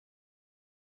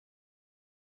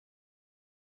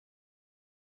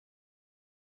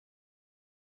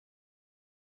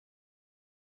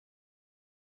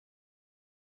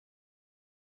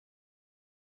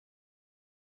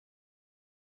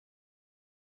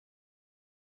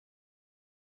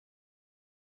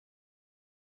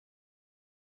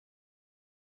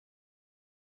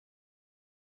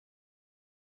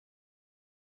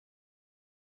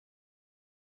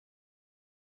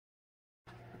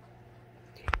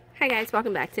Hi guys,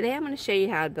 welcome back. Today I'm going to show you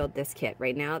how to build this kit.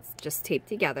 Right now it's just taped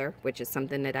together, which is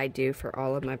something that I do for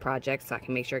all of my projects so I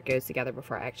can make sure it goes together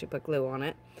before I actually put glue on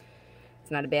it.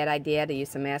 It's not a bad idea to use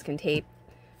some masking tape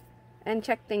and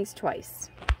check things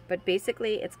twice. But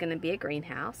basically it's going to be a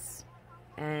greenhouse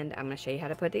and I'm going to show you how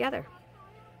to put it together.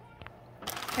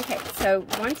 Okay, so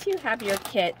once you have your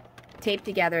kit taped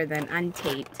together then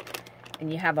untaped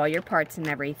and you have all your parts and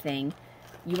everything,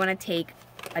 you want to take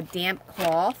a damp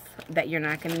cloth that you're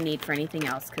not going to need for anything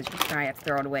else because you're going to have to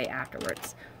throw it away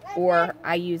afterwards. Or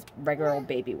I use regular old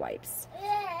baby wipes.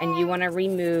 And you want to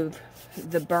remove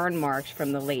the burn marks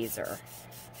from the laser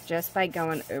just by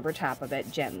going over top of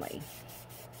it gently.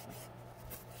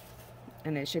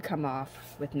 And it should come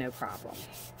off with no problem.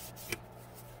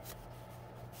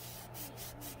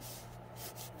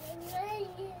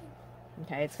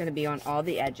 Okay, it's going to be on all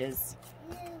the edges.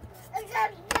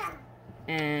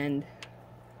 And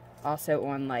also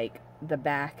on like the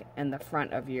back and the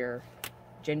front of your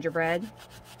gingerbread.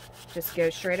 Just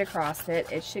go straight across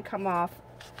it. It should come off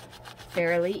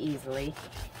fairly easily.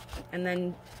 And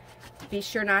then be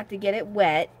sure not to get it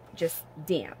wet, just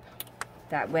damp.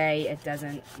 That way it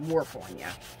doesn't warp on you.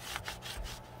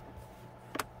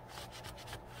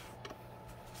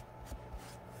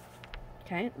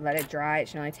 Okay, let it dry. It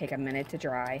should only take a minute to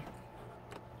dry.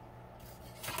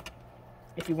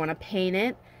 If you want to paint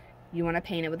it, you want to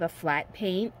paint it with a flat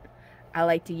paint. I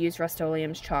like to use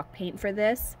Rust-Oleum's chalk paint for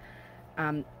this.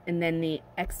 And then the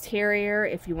exterior,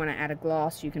 if you want to add a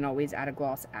gloss, you can always add a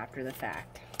gloss after the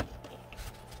fact.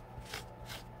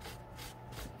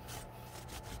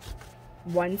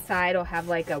 One side will have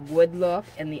like a wood look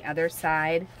and the other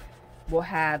side will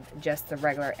have just the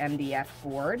regular MDF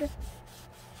board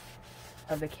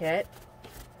of the kit.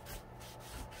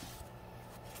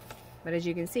 But as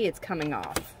you can see, it's coming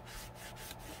off.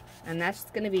 And that's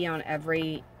going to be on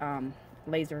every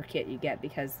laser kit you get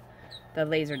because the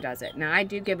laser does it. Now I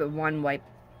do give it one wipe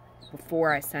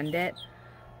before I send it,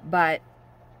 but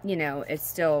you know, it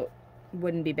still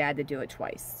wouldn't be bad to do it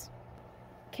twice.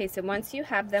 Okay, so once you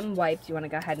have them wiped, you want to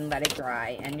go ahead and let it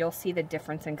dry, and you'll see the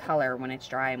difference in color when it's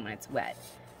dry and when it's wet.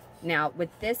 Now with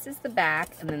this is the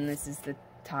back and then this is the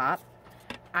top.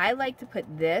 I like to put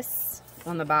this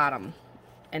on the bottom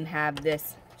and have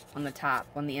this on the top,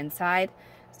 on the inside,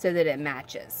 so that it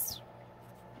matches.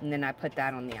 And then I put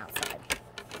that on the outside.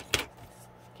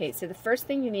 Okay, so the first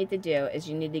thing you need to do is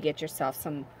you need to get yourself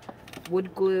some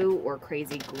wood glue or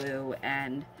crazy glue.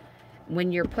 And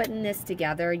when you're putting this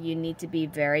together, you need to be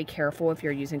very careful if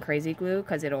you're using crazy glue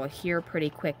because it'll adhere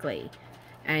pretty quickly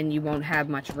and you won't have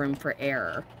much room for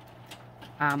error.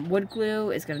 Wood glue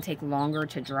is going to take longer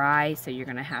to dry, so you're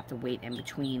going to have to wait in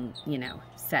between, you know,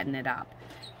 setting it up.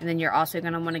 And then you're also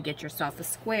going to want to get yourself a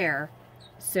square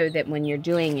so that when you're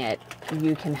doing it,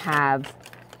 you can have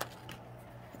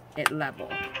it level.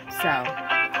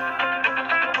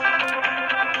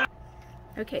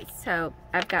 Okay, so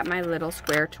I've got my little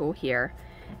square tool here,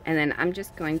 and then I'm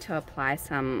just going to apply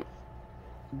some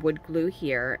wood glue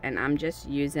here, and I'm just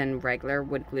using regular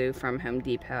wood glue from Home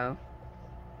Depot.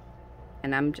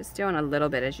 And I'm just doing a little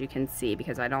bit, as you can see,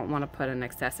 because I don't want to put an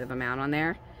excessive amount on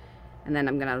there. And then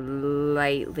I'm going to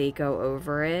lightly go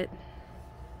over it.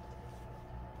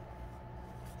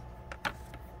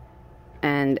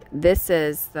 And this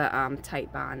is the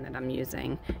tight bond that I'm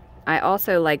using. I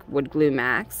also like Wood Glue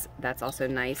Max. That's also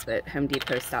nice, but Home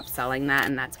Depot stopped selling that,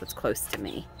 and that's what's close to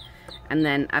me. And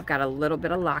then I've got a little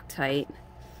bit of Loctite,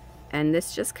 and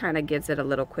this just kind of gives it a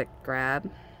little quick grab.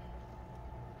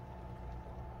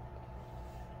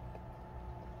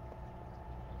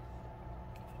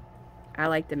 I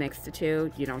like to mix the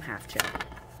two. You don't have to.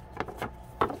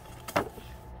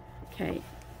 Okay,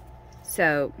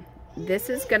 so this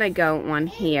is going to go on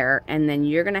here, and then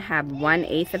you're going to have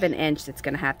 1/8 of an inch that's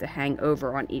going to have to hang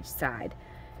over on each side.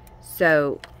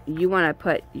 So you want to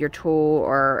put your tool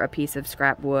or a piece of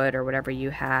scrap wood or whatever you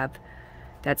have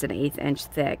that's 1/8 inch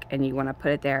thick, and you want to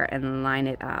put it there and line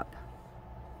it up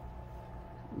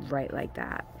right like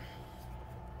that.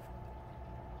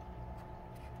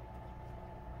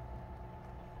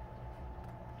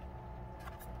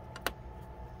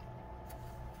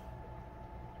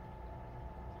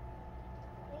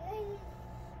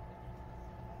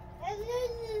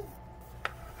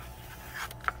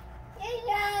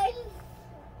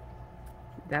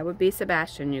 That would be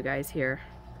Sebastian, you guys hear.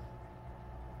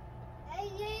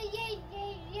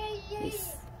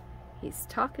 He's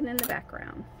talking in the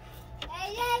background.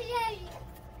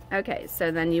 Okay,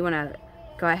 so then you want to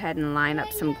go ahead and line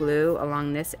up some glue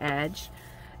along this edge.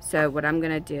 So what I'm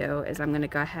going to do is I'm going to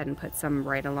go ahead and put some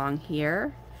right along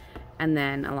here. and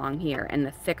then along here. And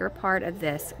the thicker part of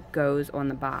this goes on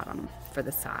the bottom for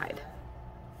the side.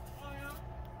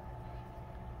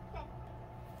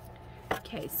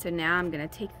 Okay, so now I'm going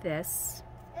to take this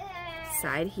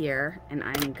side here and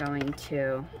I'm going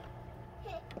to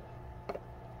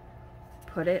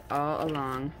put it all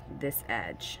along this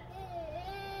edge.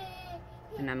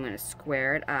 And I'm going to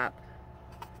square it up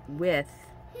with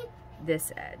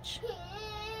this edge.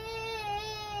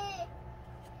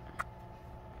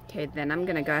 Okay, then I'm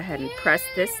going to go ahead and press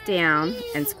this down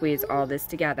and squeeze all this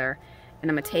together. And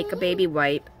I'm going to take a baby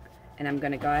wipe and I'm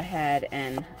going to go ahead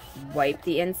and wipe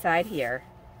the inside here.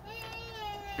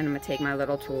 And I'm going to take my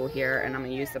little tool here and I'm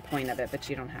going to use the point of it, but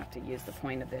you don't have to use the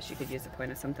point of this. You could use the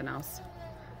point of something else.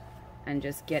 And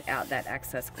just get out that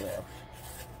excess glue.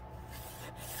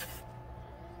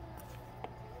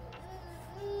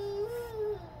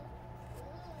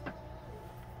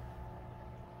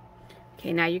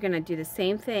 Okay, now you're going to do the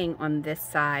same thing on this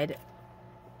side.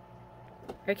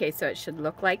 Okay, so it should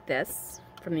look like this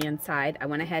from the inside. I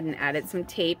went ahead and added some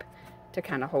tape to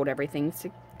kind of hold everything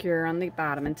secure on the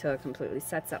bottom until it completely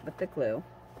sets up with the glue.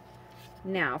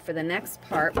 Now for the next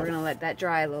part, we're going to let that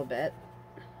dry a little bit.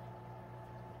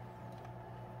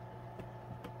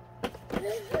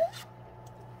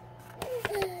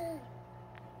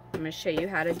 I'm going to show you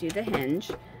how to do the hinge,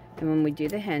 and when we do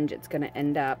the hinge it's going to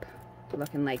end up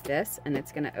looking like this, and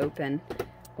it's going to open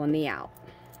on the out.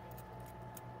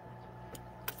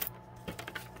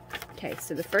 Okay,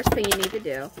 so the first thing you need to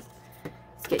do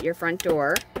is get your front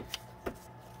door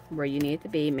where you need it to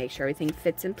be, make sure everything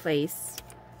fits in place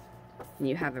and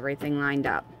you have everything lined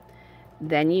up.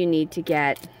 Then you need to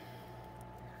get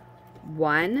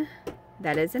one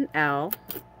that is an L,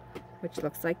 which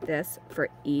looks like this, for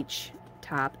each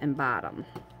top and bottom.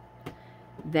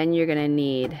 Then you're going to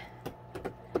need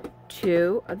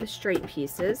 2 of the straight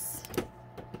pieces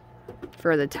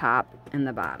for the top and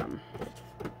the bottom.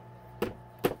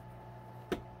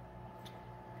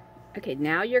 Okay,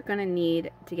 now you're going to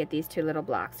need to get these 2 little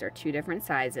blocks. They're 2 different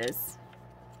sizes.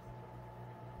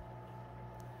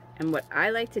 And what I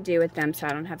like to do with them, so I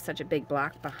don't have such a big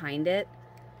block behind it,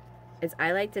 is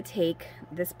I like to take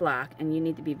this block, and you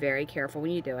need to be very careful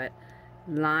when you do it,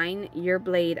 line your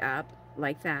blade up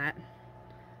like that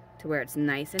to where it's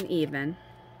nice and even.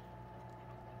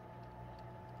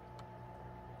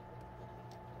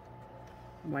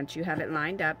 Once you have it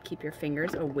lined up, keep your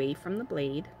fingers away from the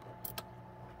blade.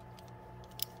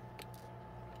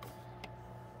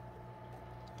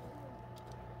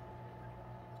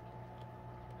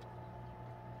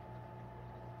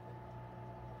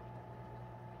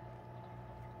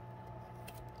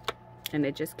 And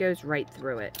it just goes right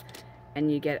through it, and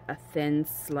you get a thin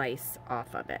slice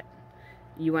off of it.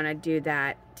 You want to do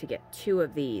that to get 2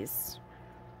 of these,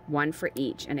 1 for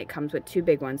each, and it comes with 2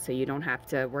 big ones so you don't have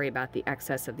to worry about the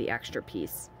excess of the extra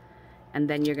piece. And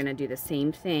then you're going to do the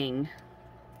same thing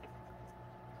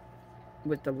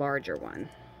with the larger one.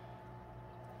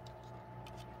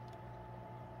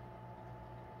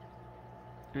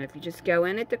 And if you just go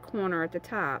in at the corner at the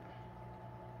top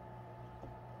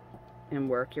and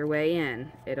work your way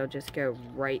in, it'll just go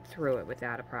right through it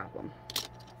without a problem.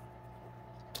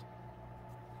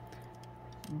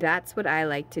 That's what I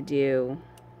like to do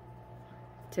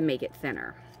to make it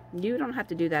thinner. You don't have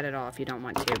to do that at all if you don't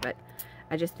want to, but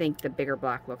I just think the bigger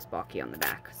block looks bulky on the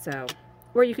back. So,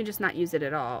 or you can just not use it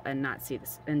at all and not see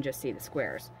this and just see the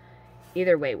squares.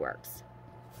 Either way works.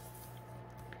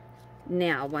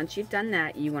 Now, once you've done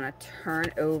that, you want to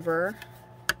turn over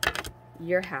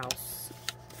your house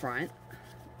front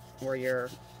or your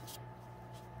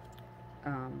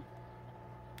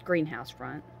greenhouse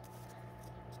front,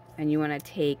 and you want to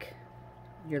take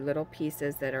your little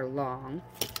pieces that are long,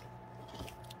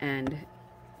 and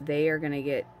they are going to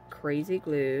get crazy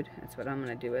glued. That's what I'm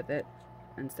going to do with it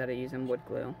instead of using wood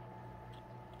glue.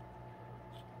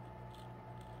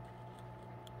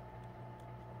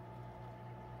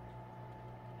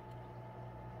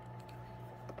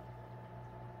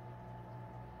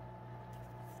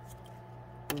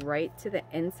 Right to the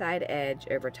inside edge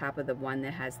over top of the one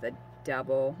that has the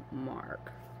double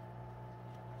mark.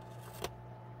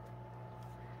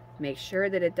 Make sure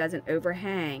that it doesn't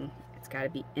overhang. It's got to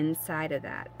be inside of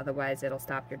that, otherwise it'll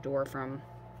stop your door from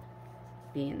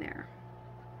being there.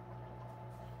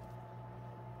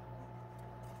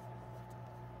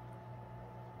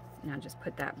 Now just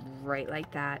put that right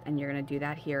like that, and you're going to do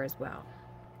that here as well.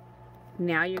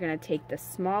 Now you're going to take the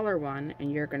smaller one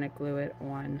and you're going to glue it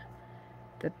on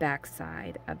the back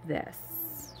side of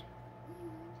this.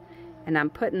 And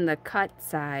I'm putting the cut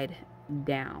side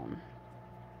down.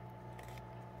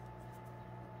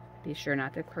 Be sure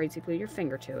not to crazy glue your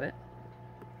finger to it.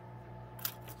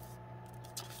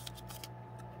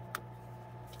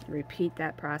 Repeat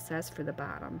that process for the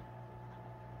bottom.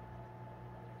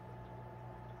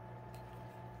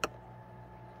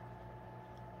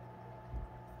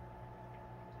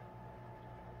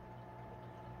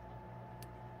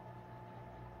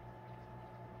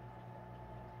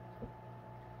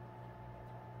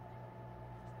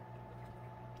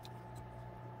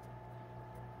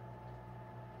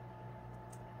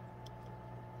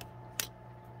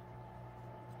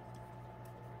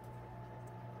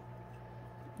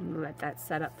 Let that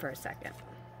set up for a second.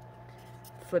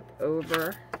 Flip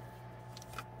over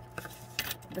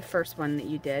the first one that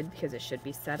you did because it should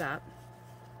be set up.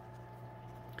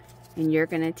 And you're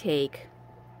going to take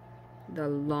the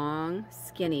long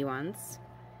skinny ones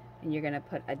and you're going to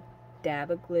put a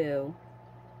dab of glue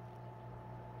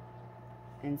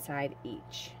inside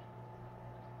each.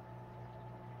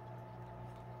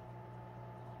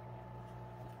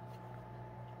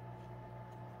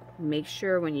 Make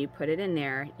sure when you put it in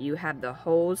there, you have the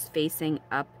holes facing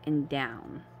up and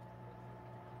down.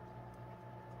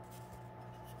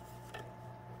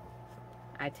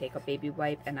 I take a baby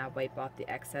wipe and I wipe off the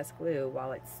excess glue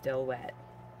while it's still wet.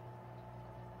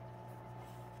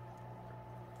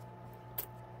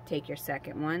 Take your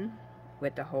second one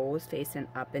with the holes facing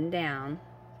up and down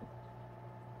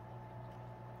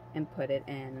and put it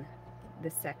in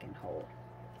the second hole.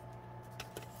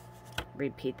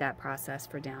 Repeat that process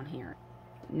for down here.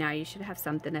 Now you should have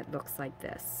something that looks like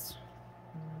this.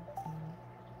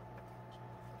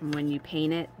 And when you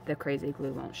paint it, the crazy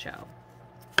glue won't show.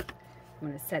 I'm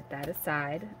going to set that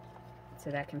aside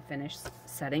so that can finish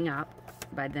setting up.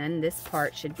 By then this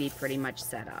part should be pretty much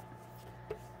set up.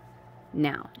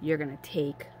 Now you're going to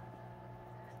take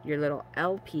your little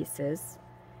L pieces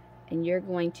and you're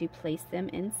going to place them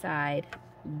inside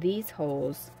these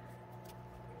holes,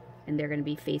 and they're going to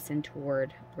be facing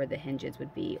toward where the hinges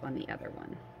would be on the other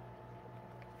one.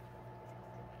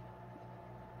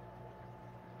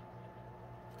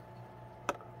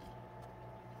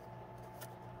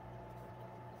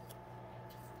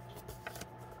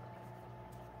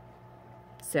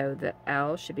 So the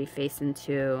L should be facing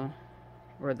to,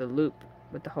 or the loop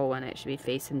with the hole in it should be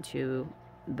facing to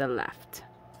the left.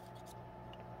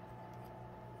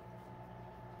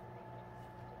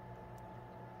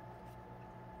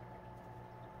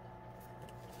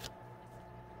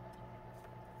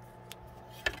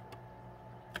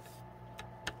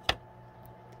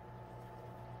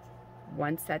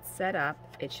 Once that's set up,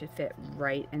 it should fit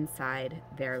right inside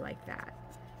there like that.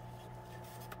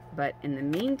 But in the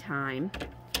meantime,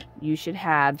 you should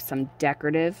have some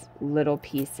decorative little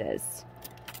pieces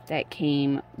that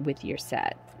came with your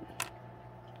set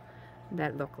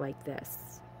that look like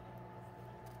this.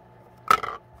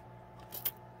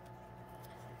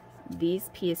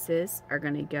 These pieces are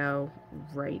going to go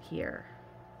right here.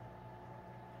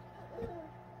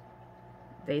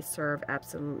 They serve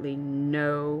absolutely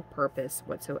no purpose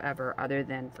whatsoever other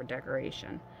than for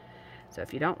decoration. So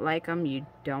if you don't like them, you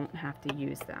don't have to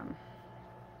use them.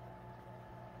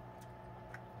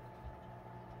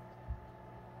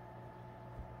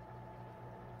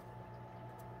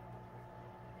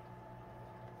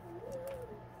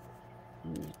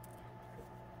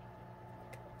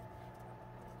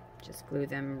 Just glue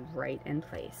them right in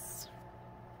place.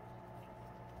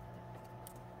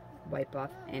 Wipe off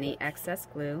any excess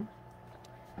glue,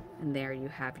 and there you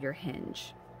have your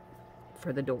hinge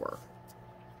for the door.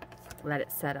 Let it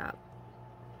set up.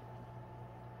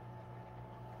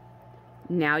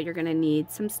 Now you're going to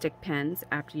need some stick pins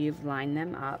after you've lined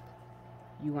them up.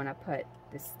 You want to put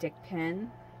the stick pin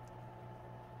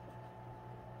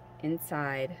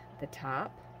inside the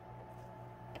top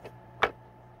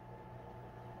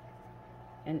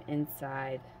and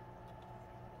inside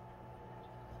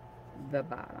the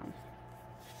bottom.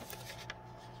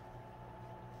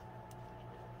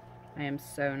 I am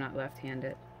so not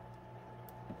left-handed.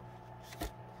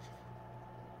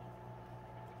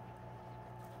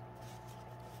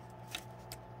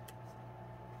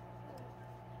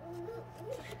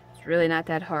 It's really not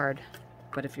that hard,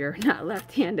 but if you're not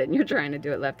left-handed and you're trying to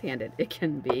do it left-handed, it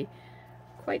can be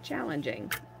quite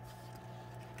challenging.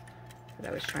 But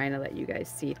I was trying to let you guys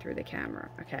see through the camera.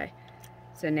 Okay,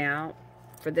 so now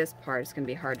for this part, it's going to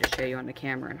be hard to show you on the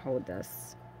camera and hold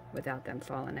this without them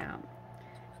falling out.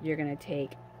 You're going to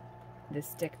take the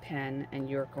stick pin and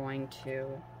you're going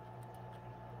to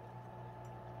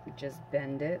just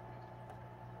bend it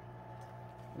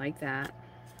like that.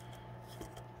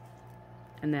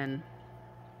 And then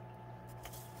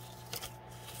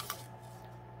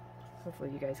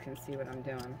hopefully you guys can see what I'm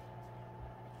doing.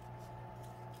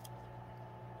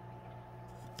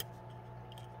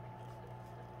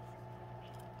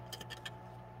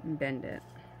 and bend it.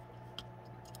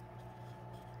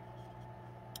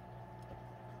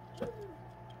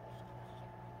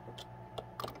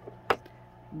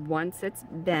 Once it's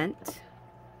bent,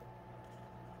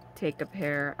 take a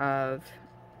pair of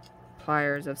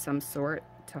pliers of some sort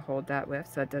to hold that with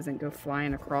so it doesn't go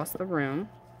flying across the room.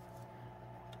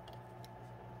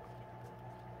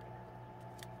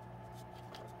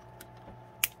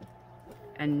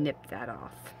 And nip that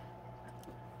off.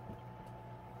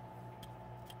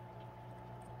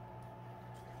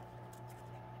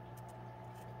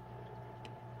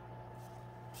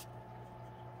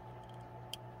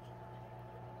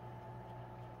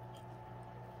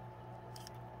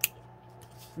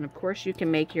 And of course you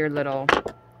can make your little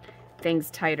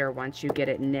things tighter once you get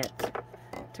it knit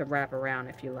to wrap around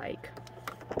if you like.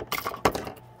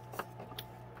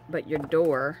 But your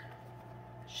door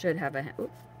should have a,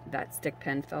 oops, that stick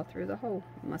pin fell through the hole.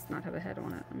 It must not have a head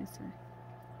on it. Let me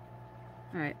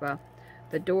see. Alright, well,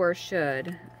 the door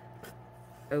should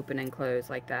open and close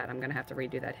like that. I'm going to have to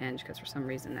redo that hinge because for some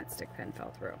reason that stick pin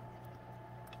fell through.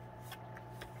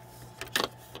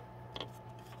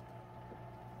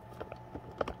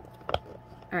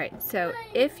 Alright, so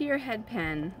if your head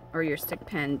pin or your stick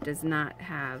pin does not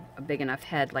have a big enough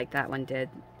head like that one did,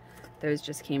 those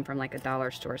just came from like a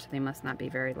dollar store, so they must not be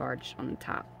very large on the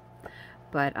top.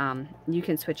 But you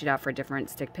can switch it out for a different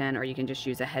stick pin, or you can just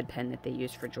use a head pin that they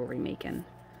use for jewelry making.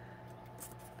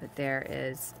 But there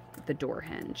is the door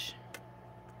hinge.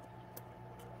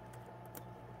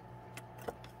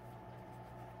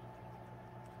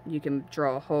 You can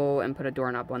draw a hole and put a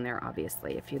doorknob on there,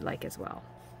 obviously, if you'd like as well.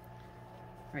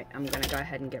 Right, I'm going to go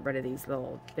ahead and get rid of these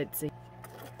little bits.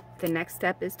 The next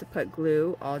step is to put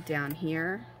glue all down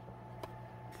here,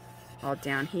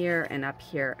 and up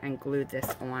here, and glue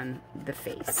this on the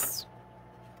face.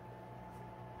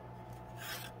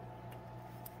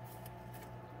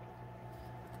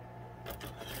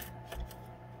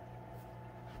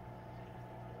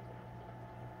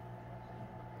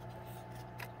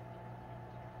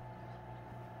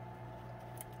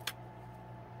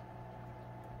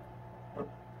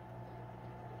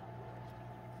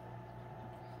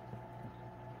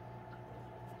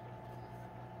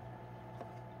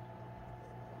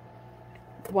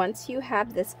 Once you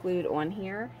have this glued on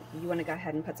here, you want to go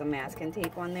ahead and put some masking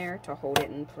tape on there to hold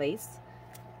it in place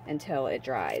until it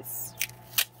dries.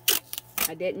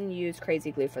 I didn't use crazy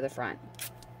glue for the front.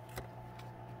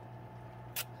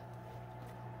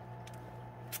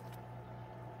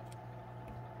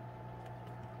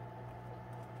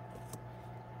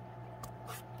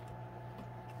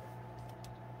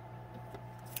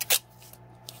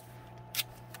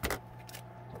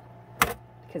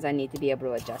 Because I need to be able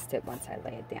to adjust it once I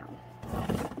lay it down.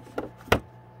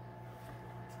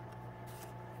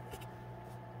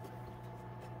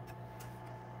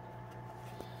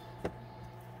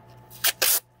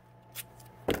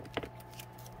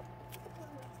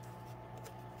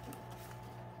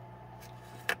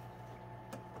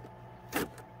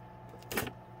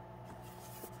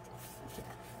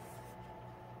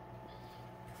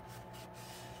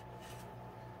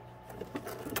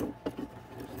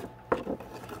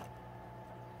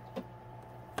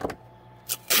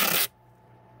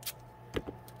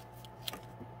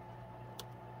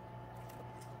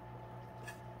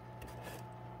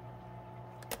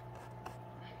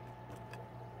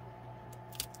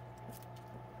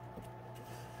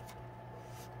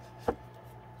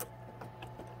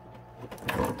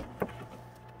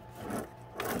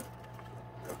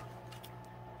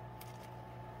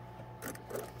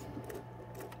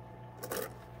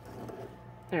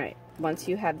 Alright, once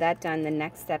you have that done, the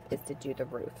next step is to do the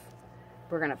roof.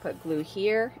 We're going to put glue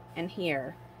here and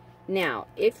here. Now,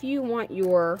 if you want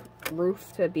your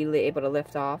roof to be able to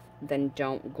lift off, then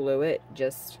don't glue it.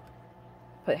 Just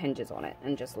put hinges on it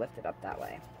and just lift it up that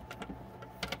way.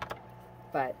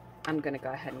 But I'm going to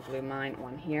go ahead and glue mine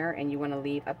on here, and you want to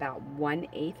leave about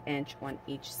 1/8 inch on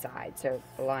each side. So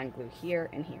line glue here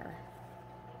and here.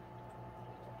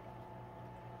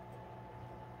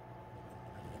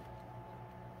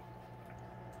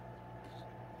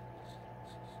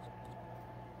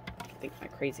 I think my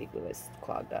crazy glue is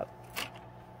clogged up.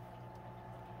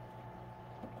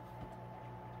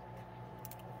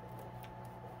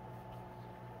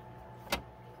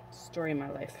 Story of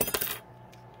my life.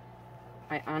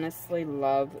 I honestly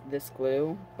love this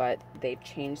glue, but they've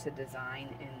changed the design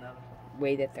in the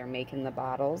way that they're making the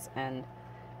bottles, and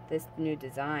this new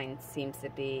design seems to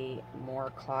be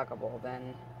more cloggable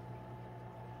than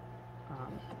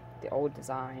the old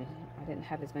design. I didn't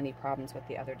have as many problems with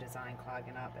the other design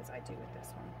clogging up as I do with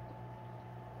this one.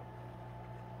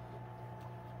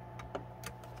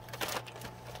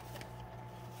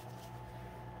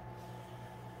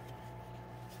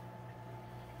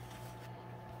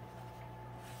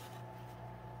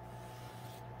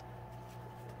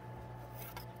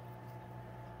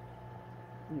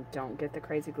 And don't get the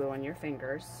crazy glue on your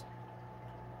fingers,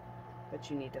 but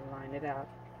you need to line it up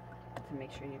to make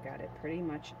sure you got it pretty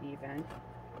much even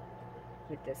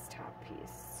with this top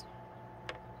piece.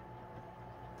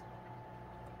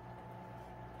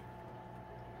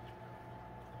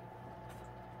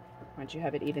 Once you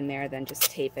have it even there, then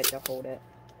just tape it to hold it.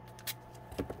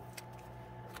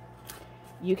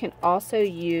 You can also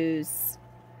use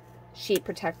sheet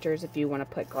protectors if you want to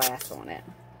put glass on it.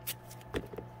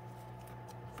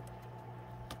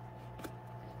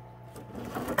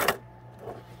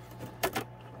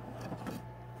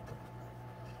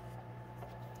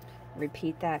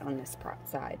 Repeat that on this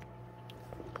side.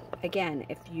 Again,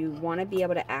 if you want to be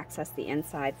able to access the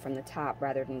inside from the top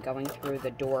rather than going through the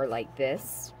door like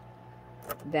this,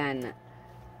 then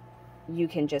you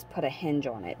can just put a hinge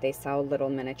on it. They sell little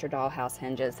miniature dollhouse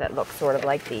hinges that look sort of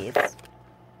like these.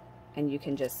 And you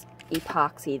can just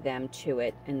epoxy them to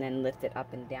it and then lift it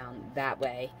up and down that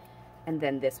way. And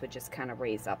then this would just kind of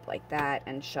raise up like that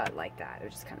and shut like that. It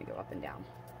would just kind of go up and down.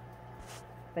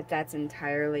 But that's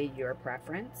entirely your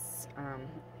preference.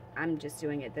 I'm just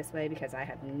doing it this way because I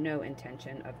have no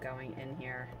intention of going in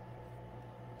here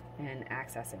and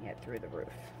accessing it through the roof.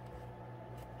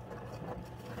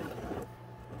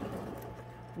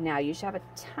 Now you should have a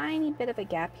tiny bit of a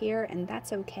gap here, and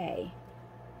that's okay.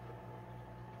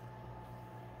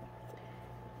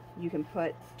 You can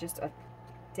put just a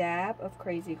dab of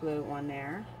crazy glue on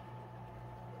there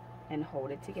and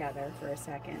hold it together for a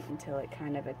second until it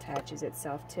kind of attaches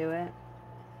itself to it.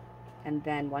 And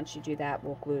then once you do that,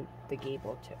 we'll glue the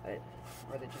gable to it,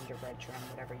 or the gingerbread trim,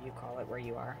 whatever you call it where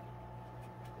you are.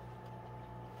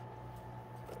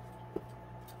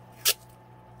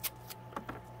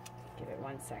 Give it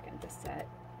 1 second to set.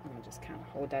 I'm gonna just kind of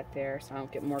hold that there so I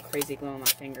don't get more crazy glue on my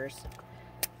fingers.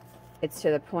 It's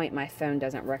to the point my phone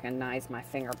doesn't recognize my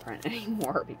fingerprint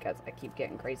anymore because I keep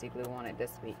getting crazy glue on it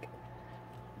this week.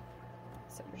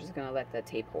 So we're just gonna let the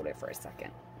tape hold it for a second.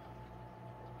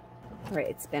 All right,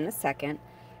 it's been a second.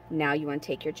 Now you want to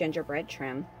take your gingerbread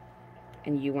trim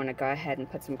and you want to go ahead and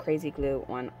put some crazy glue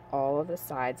on all of the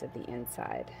sides of the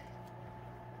inside.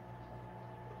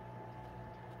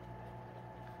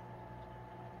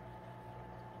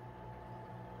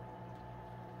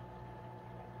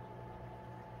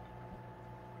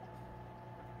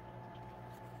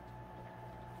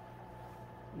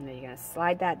 And then you're going to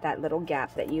slide that little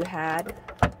gap that you had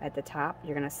at the top,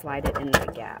 you're going to slide it in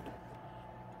that gap.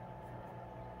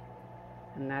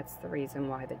 And that's the reason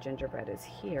why the gingerbread is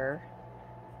here,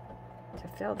 to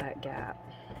fill that gap.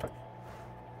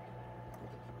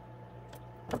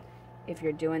 If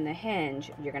you're doing the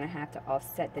hinge, you're going to have to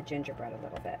offset the gingerbread a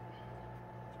little bit.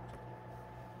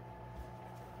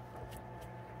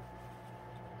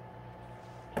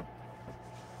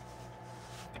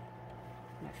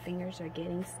 My fingers are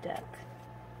getting stuck.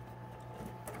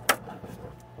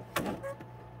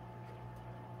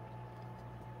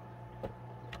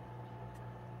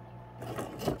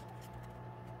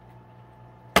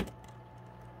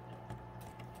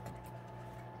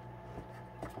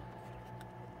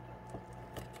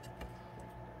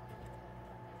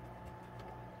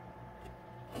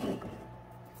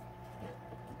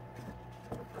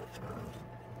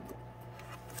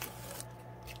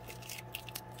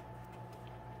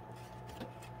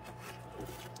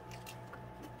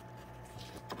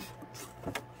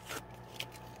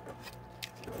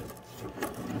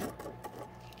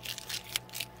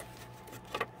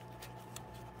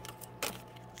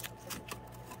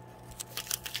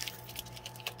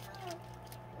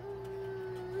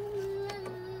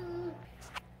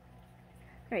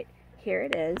 Right, here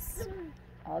it is,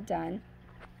 all done.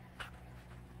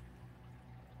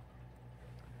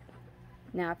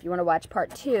 Now if you want to watch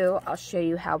part 2, I'll show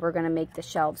you how we're going to make the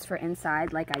shelves for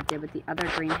inside like I did with the other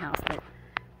greenhouse that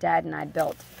Dad and I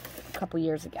built a couple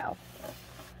years ago.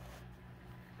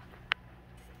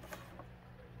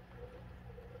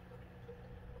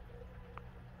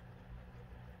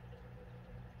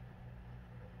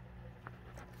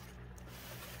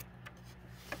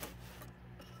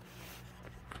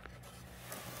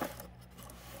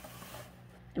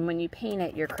 And when you paint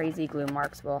it, your crazy glue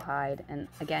marks will hide. And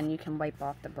again, you can wipe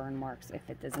off the burn marks if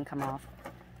it doesn't come off,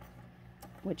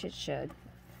 which it should.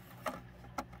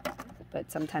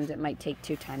 But sometimes it might take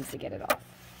 2 times to get it off.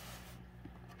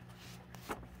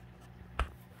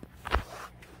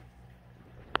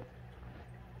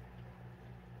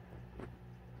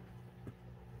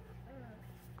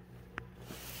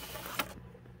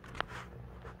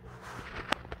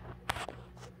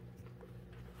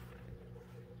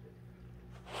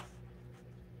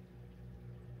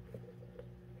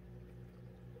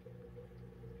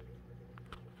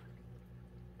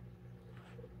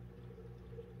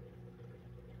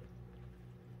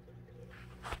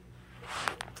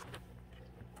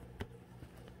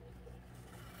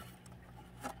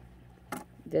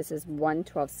 This is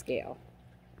 1/12 scale.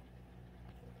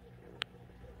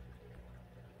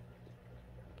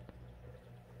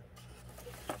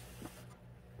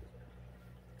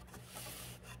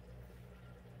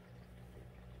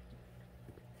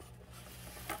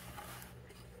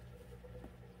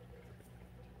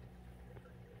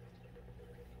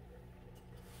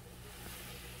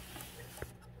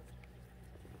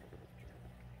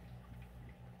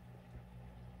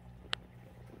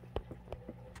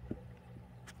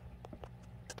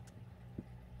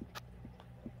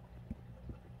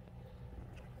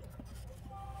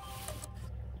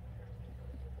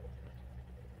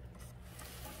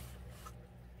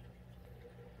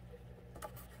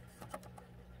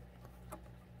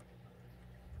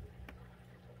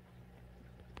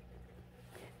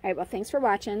 Alright, well, thanks for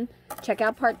watching. Check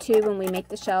out part 2 when we make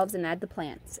the shelves and add the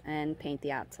plants and paint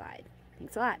the outside.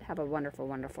 Thanks a lot. Have a wonderful,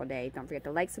 wonderful day. Don't forget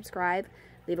to like, subscribe,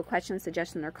 leave a question,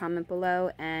 suggestion, or comment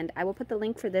below, and I will put the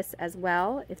link for this as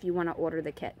well if you want to order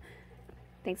the kit.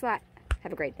 Thanks a lot.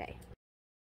 Have a great day.